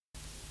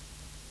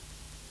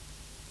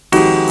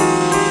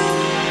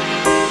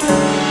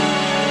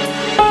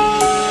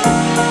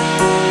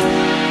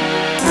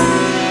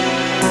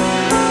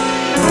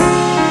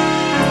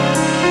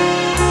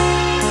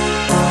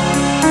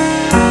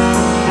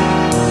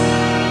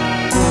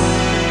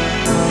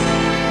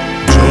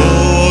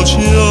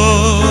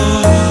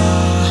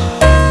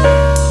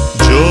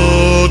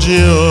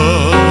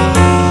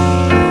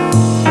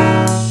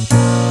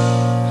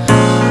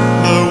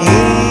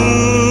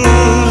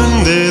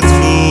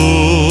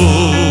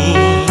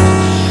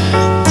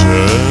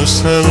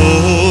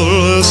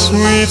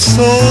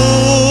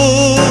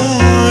song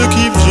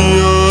keep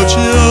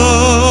Georgia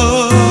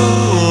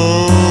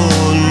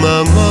on my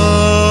mind.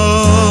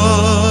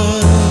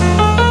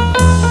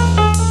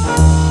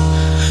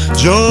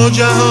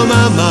 Georgia on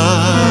my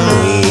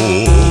mind.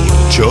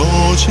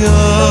 Georgia,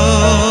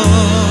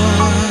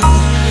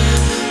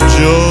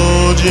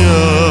 Georgia.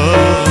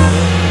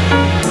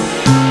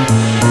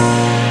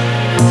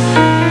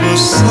 The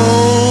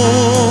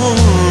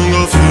song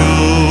of you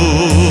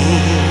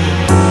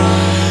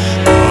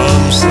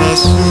comes as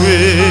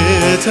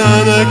sweet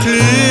and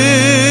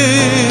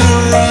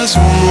clear as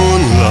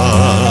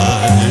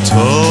moonlight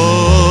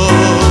on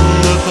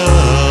the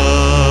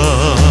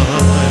pines.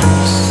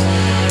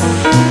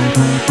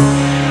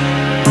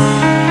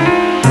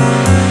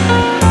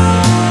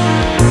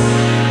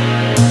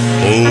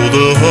 Oh,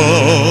 the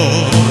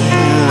heart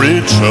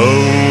reach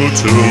out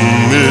to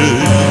me.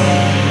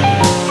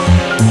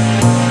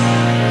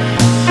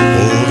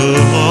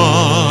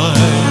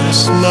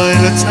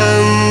 Smile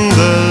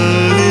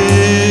tenderly,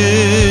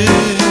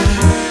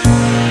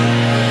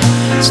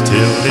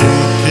 still in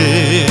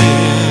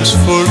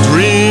peaceful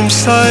dreams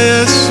I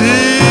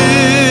see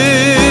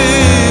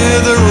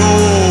the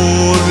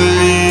road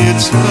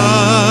leads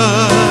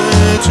back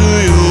to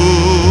you,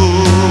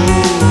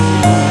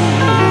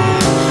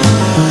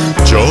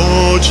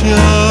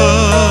 Georgia,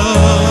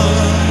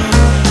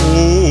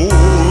 oh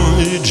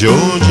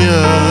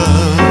Georgia.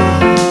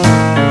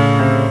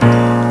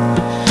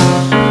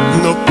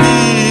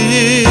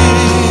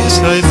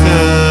 I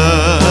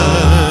found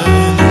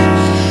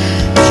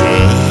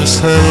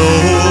just an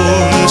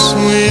old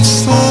sweet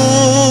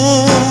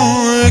song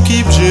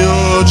keep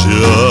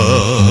Georgia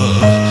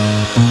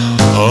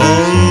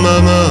on my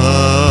mind.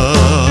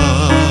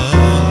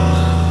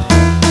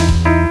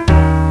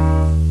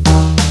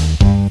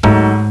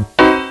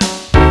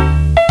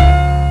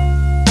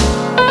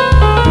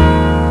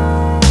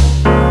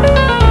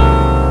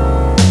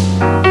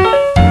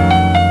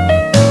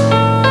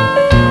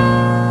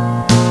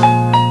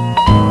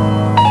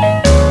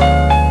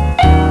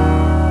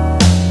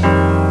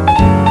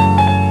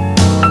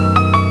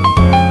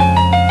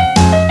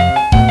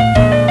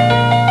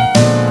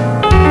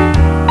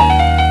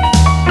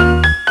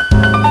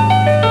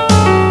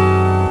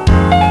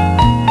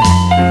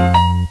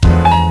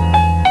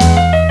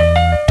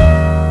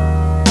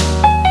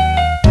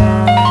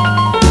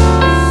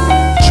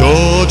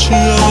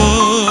 Georgia,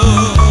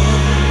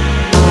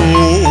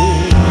 oh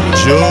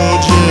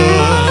Georgia,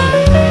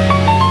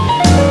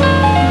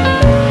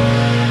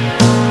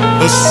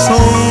 a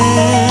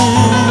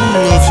song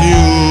of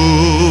you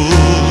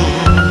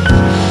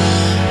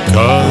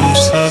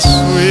comes as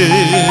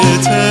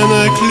sweet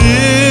and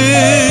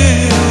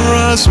clear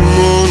as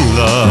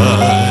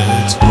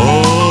moonlight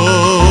on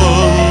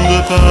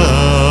the pines.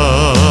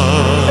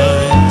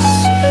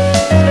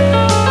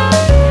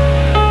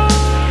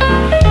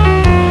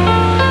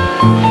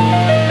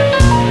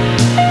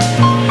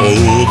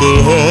 The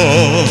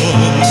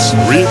hearts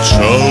reach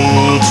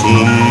out to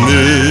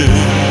me.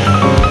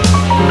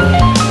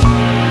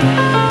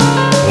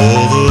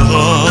 All the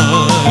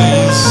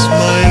eyes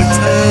smile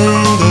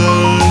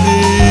tenderly,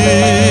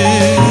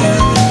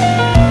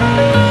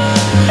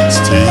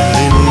 still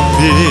in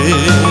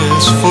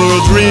peaceful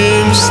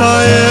dreams I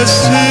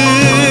see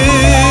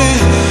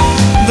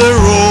the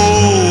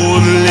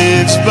road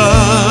leads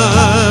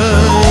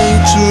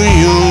back to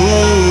you,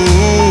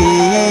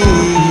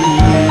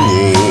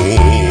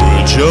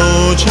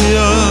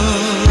 Georgia,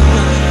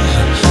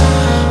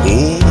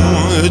 oh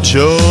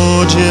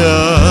Georgia.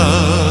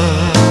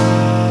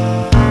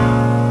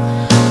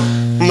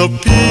 No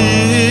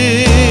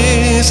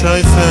peace I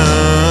found